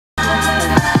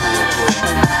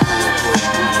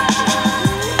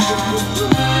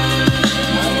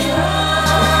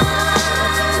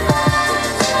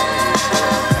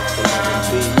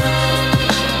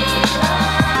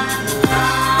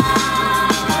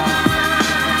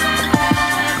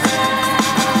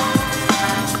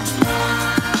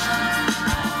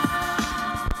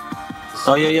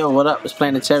Oh, yo, what up? It's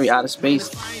Planetary, OuterSpace,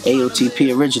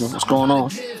 AOTP Original. What's going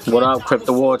on? What up,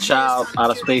 Crypto War Child,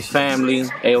 OuterSpace Family,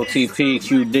 AOTP,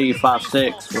 QD,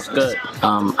 5-6. What's good?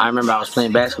 I remember I was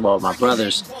playing basketball with my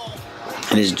brothers,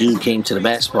 and this dude came to the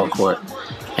basketball court,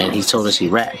 and he told us he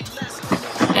rapped.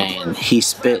 And he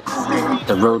spit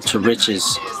the Road to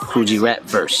Riches Fuji rap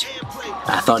verse.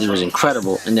 I thought he was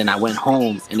incredible, and then I went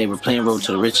home, and they were playing Road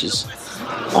to the Riches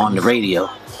on the radio.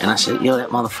 And I said, yo, that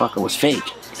motherfucker was fake.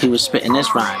 He was spitting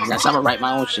this rhyme. And I said, I'm gonna write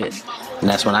my own shit. And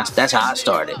that's how I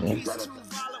started.